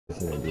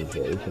Listen to this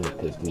shit. We finna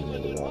piss these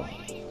niggas off.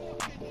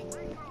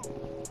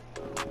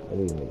 Where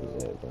these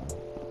niggas at, bro?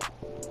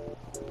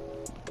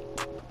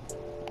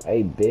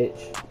 Hey,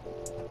 bitch.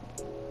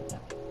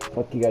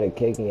 Fuck you got a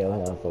cake in your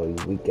hand for, you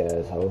weak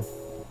ass hoe.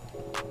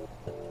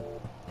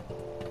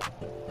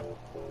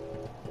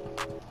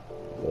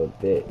 Little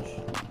bitch.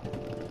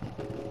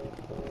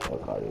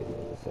 Fuck all these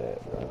niggas at,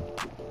 bro.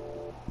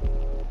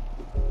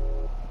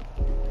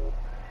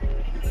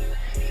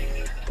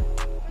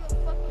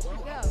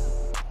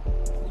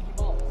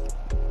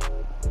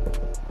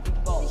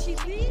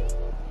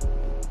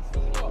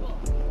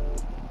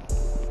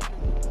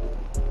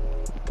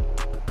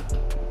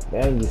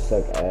 Damn, you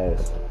suck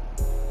ass.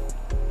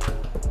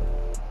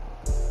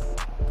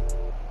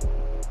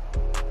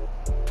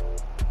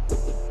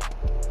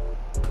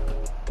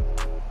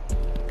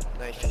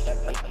 Nice.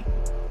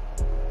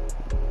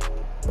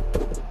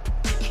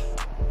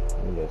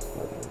 I'm just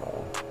fucking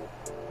ball.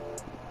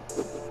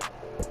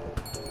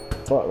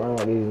 Fuck wrong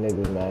with these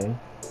niggas, man.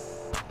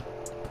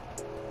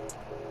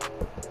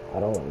 I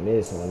don't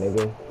miss my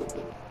nigga.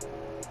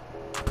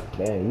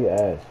 Damn, you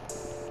ass.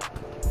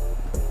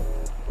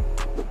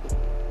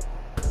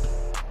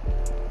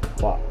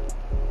 Fuck.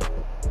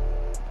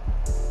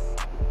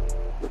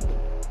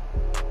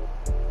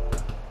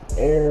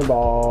 Air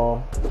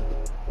ball.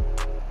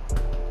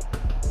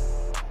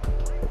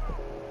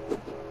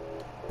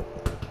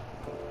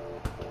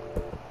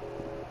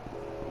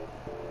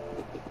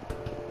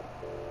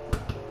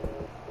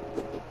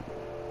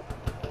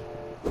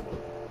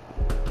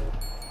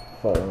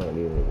 Fuck wrong with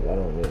these niggas. I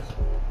don't miss.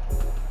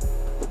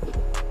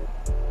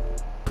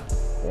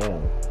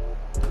 Damn.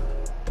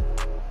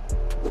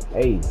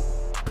 Hey.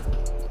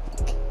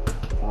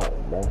 Fuck,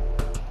 bro.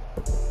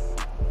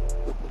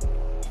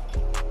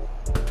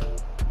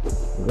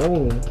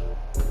 Green.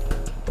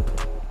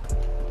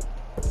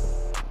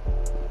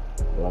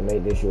 Well, I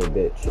made this you a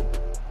bitch.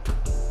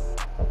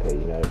 Okay,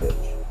 you're not a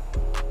bitch.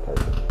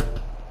 Perfect.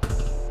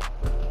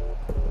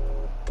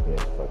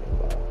 Yes, fucking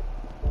ball.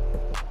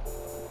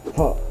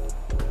 Fuck.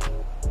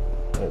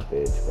 That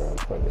bitch, bro.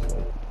 Fuck this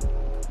one.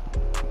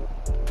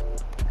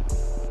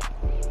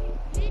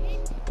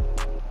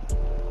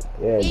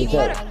 Yeah, Hey,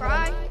 get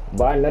that.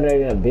 Buy another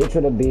than a bitch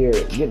with a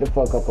beard. Get the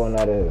fuck up on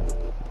out of here.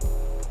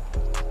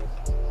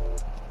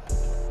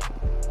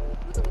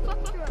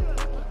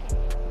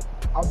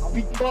 I'll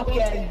beat the fuck out of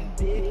you,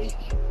 bitch.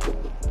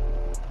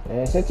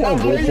 Man, shut your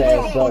bitch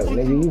ass up,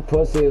 nigga. You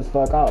pussy as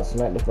fuck. I'll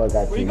smack the fuck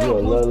out you. You a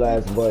little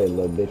ass boy,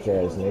 little bitch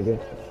ass nigga.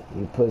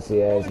 You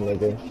pussy ass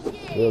nigga.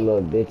 You a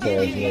little bitch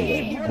ass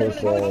nigga.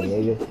 Pussy ass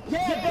nigga.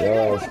 Your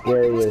ass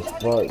scary as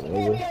fuck,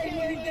 nigga.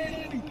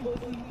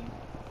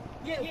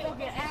 Yeah,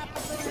 fucking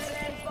apple ass,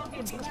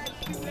 fucking black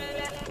shoe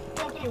ass,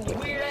 fucking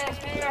weird ass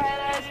hair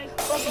ass,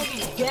 fucking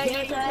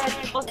gay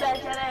ass,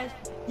 mustache ass.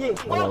 Yeah,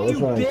 fuck Hold on, you, which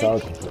one's bitch.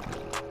 talking?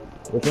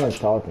 Which one's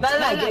talking?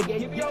 Nah,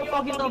 give me your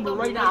fucking number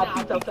right now. I'll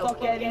beat the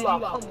fuck out of you. I'll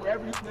come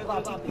wherever you live.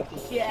 I'll beat the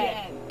shit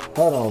out of you.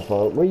 Hold on,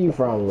 folk. Where you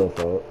from, little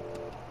folk?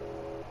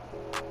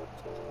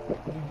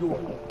 New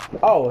York.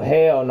 Oh,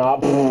 hell no.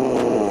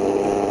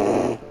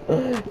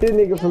 This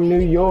nigga from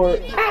New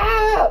York.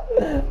 Ah!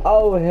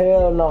 Oh,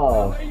 hell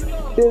no.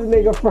 This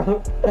nigga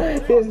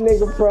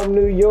from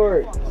New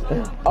York.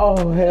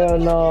 Oh, hell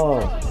no.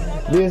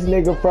 This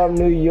nigga from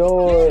New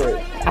York.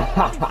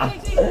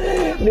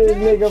 This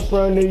nigga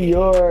from New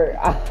York.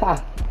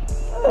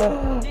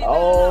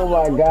 Oh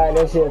my god,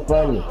 that shit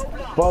funny.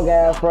 Folk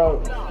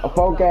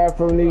ass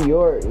from New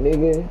York,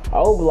 nigga.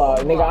 O-Block,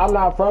 nigga. I'm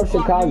not from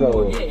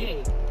Chicago.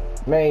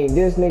 Man,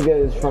 this nigga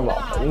is from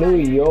New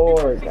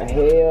York.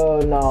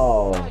 Hell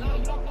no.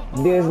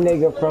 This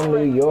nigga from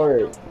New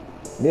York.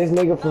 This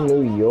nigga from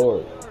New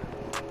York.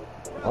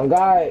 Oh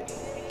God.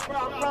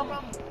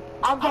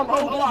 I'm from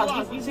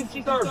O-Block. You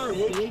 63rd,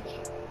 bitch.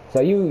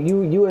 So you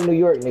a New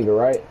York nigga,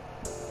 right?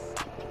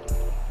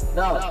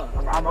 No,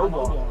 I'm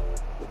O-Block.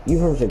 You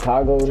from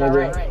Chicago,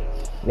 nigga? Right.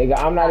 Nigga,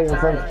 I'm not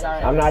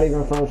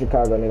even from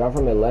Chicago, nigga. I'm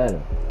from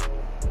Atlanta.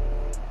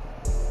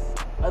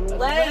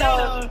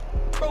 Atlanta.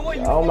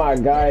 Oh my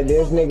god,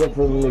 this nigga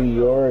from New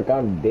York.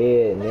 I'm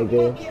dead,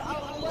 nigga.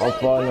 I'm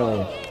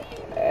falling.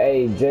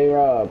 Hey,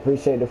 J-Rob,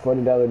 appreciate the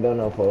 $40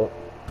 dono, folks.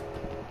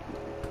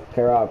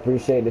 K-Rob,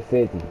 appreciate the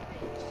 50.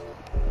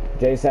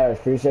 J Savage,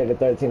 appreciate the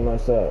 13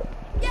 months up.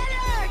 Get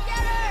her! Get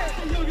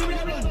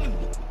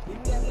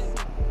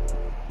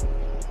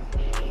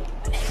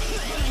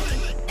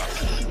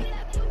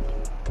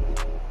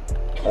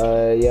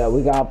her! Yeah,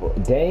 we got.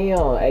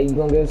 Damn, hey, you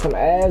gonna give some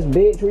ass,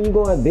 bitch? Where you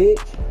going,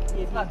 bitch?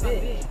 It's my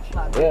bitch.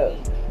 Yeah,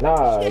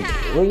 nah,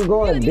 where you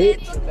going,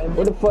 bitch?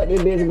 Where the fuck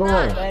this bitch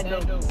going?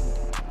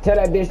 Tell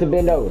that bitch to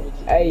bend over.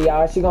 Hey,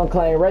 y'all, she gonna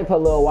claim rape her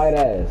little white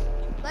ass.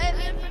 Let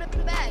him for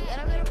the back. Let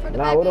him for the back.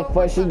 Nah, where the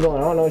fuck she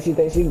going? I don't know where she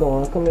thinks she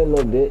going. Come here,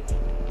 little bitch.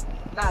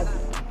 Nah,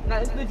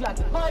 this bitch got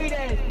the tight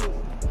ass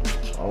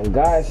pussy. Oh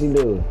God, she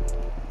do.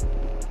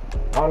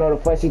 I don't know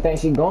the fuck she thinks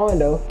she going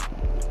though.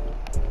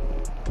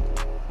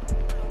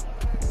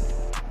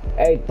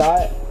 Hey,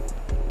 thought.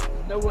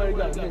 Nowhere to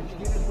go. Get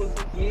this pussy.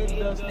 Get it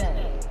done.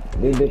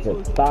 This bitch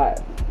a thought.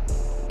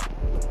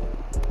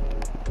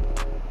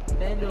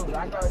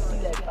 I gotta see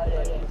that cut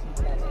ass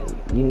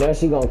pussy. You know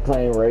she gonna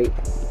claim rape.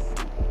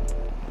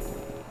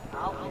 I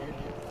don't care.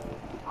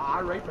 I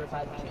rape her if I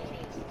had the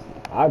chance.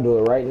 I'll do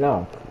it right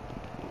now.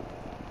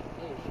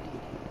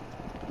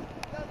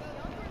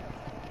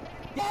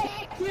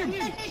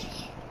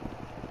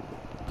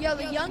 Yo,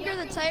 the younger,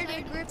 the tighter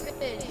the grip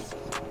is.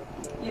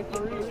 Yeah,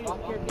 for real. I'm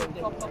here to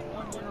fuck up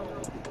 1 year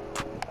old.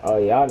 Oh,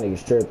 y'all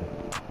niggas tripping.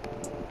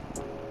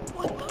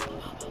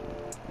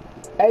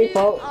 Hey,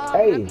 folks.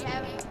 Hey.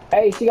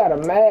 Hey, she got a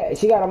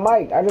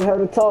mic. I just heard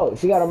her talk.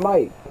 She got a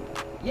mic.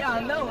 Yeah, I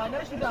know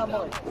she got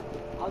money.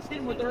 I was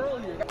sitting with her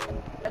earlier.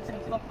 That's in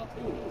fucked up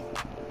too.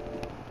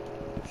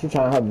 She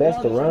trying her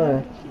best to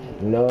run.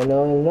 No. I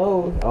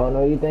don't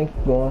know you think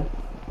you're going.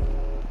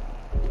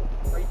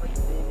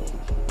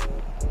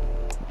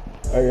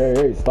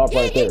 Hey, stop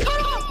right there.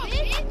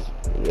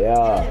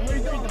 Yeah.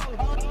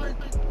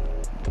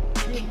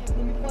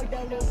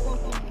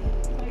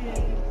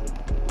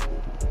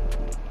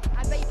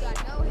 I bet you got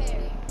no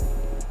hair.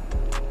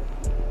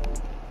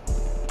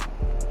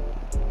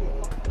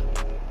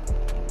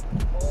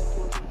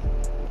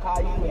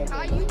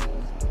 Caillou.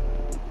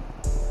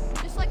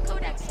 Just like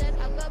Kodak said,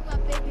 I love my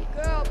baby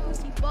girl,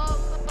 pussy ball,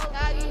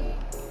 Caillou.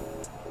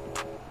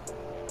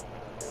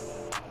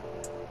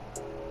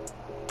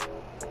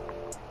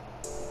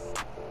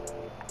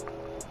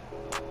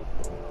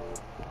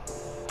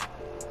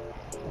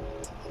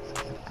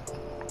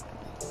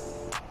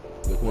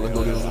 Let's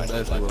go get some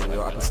basketball, yo.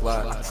 I can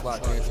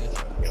slide, can't you?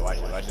 Yeah, watch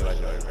it,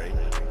 right?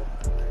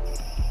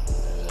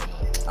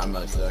 I'm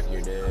gonna suck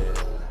your dad.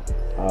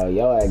 Oh,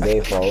 yo at gay,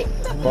 folks.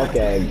 Fuck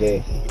at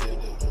gay.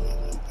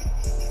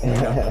 I'm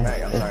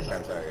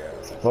sorry, yeah.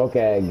 Fuck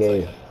at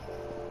gay.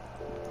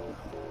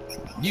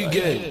 You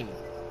gay.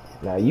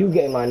 Now you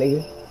gay, my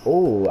nigga.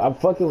 Ooh, I'm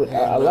fucking with.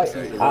 I like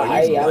the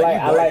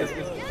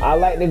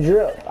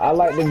drip. I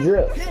like the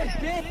drip.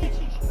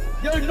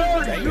 You're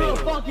nerd. You're a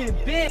fucking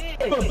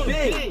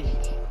bitch.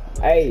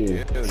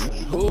 Hey,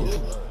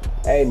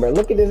 hey, bro,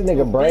 look at this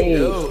nigga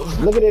braids.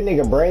 Look at that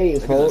nigga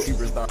braids, folks.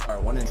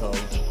 Superstar, 1 and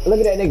 12. Look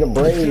at that nigga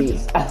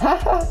braids.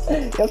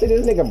 Y'all see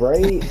this nigga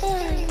braids?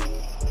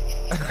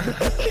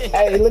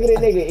 Hey, look at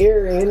that nigga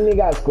earring. This nigga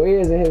got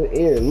squares in his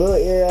ear. Little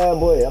ear ass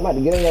boy. I'm about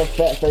to get on your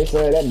fat face,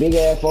 that big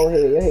ass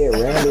forehead. Your head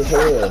round as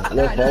hell.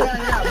 Look, folks.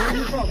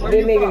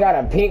 This nigga got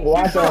a pink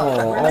watch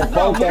on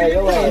focus.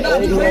 Your ass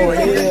ugly as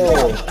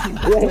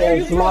hell. Your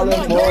head small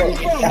as fuck.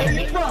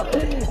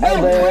 Hey,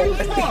 bro.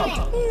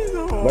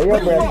 But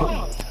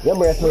your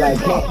breath smell like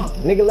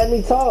candy. Nigga, let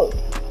me talk.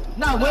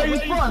 Nah, where you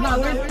from?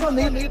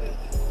 Nigga?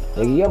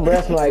 Nigga, your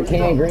breath smell like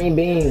canned green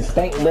beans,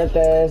 stank breath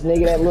ass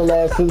nigga, that little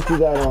ass suit you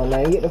got on,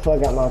 man. Get the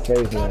fuck out my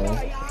face, man.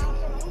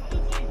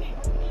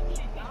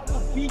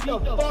 Beat the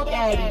fuck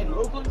out of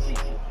you.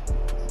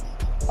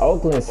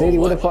 Oakland City?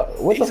 What the fuck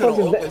is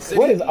that?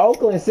 What is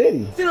Oakland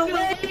City?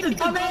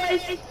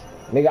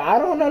 Nigga, I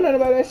don't know nothing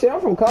about that shit. I'm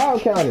from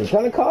Cobb County.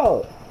 Come to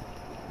Cobb.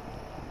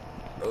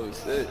 Oh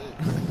shit.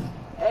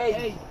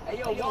 Hey,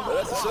 yo,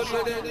 That's a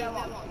sugar there.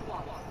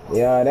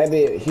 Yeah, that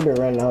bitch, she been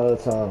running the whole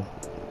time.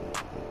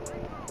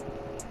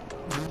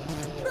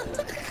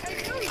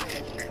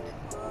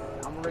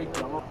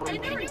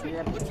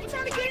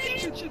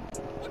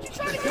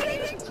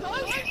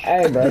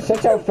 Hey, bro,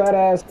 shut your fat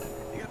ass.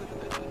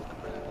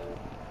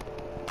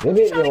 This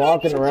bitch been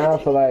walking around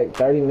for like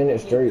 30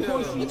 minutes straight. This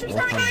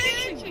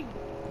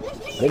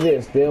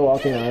bitch still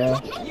walking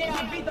around. Yeah, I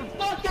beat the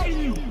fuck out of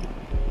you.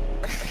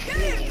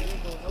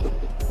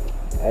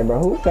 Hey, bro,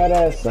 who fat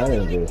ass son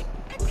is this?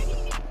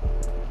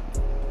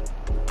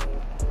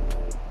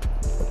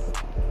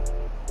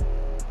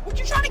 What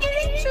you trying to get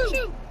into?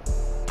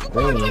 You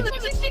probably on the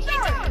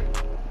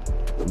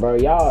 63rd. Bro,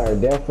 y'all are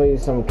definitely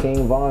some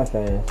King Von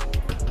fans.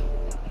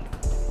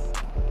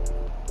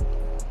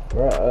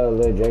 Bro,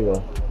 Lil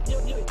Jago.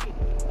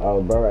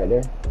 Oh, bro, right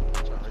there.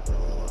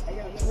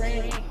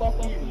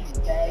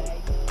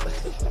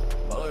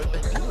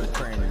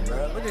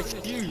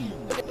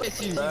 Look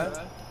at you, bro.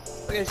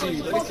 Look at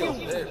your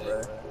head,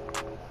 bro.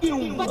 You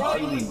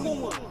Ugly.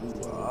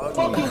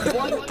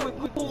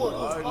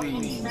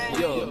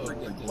 Yo,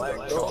 freaking black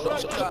dog.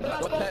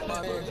 Don't pat my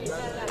hands, bro.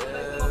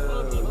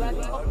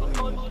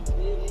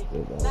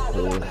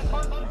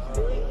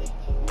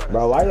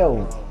 Bro, why yo?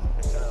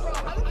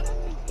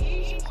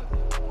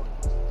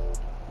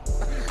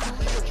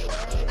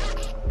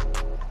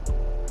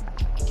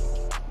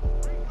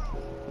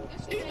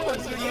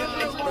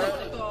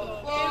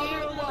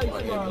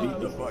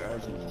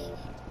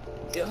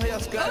 Yeah, how y'all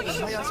Scott?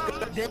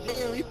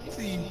 Damn, you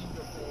see.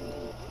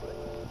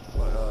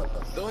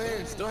 Throw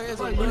hands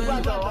on You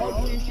got the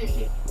ugliest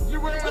shit.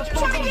 You're wearing a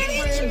fucking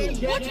trans.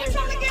 You're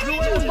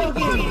wearing a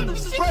fucking.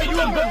 Bro, you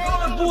a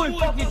bad boy,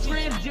 fucking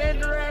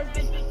transgender ass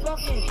bitch.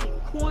 Fucking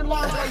corn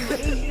lock like you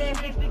Asian ass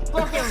bitch.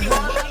 Fucking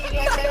blonde ass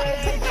bitch.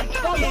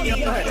 Fucking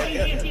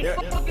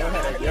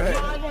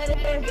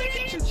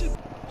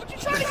What you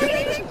trying to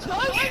get into?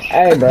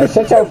 Hey, bro,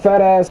 shut your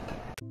fat ass.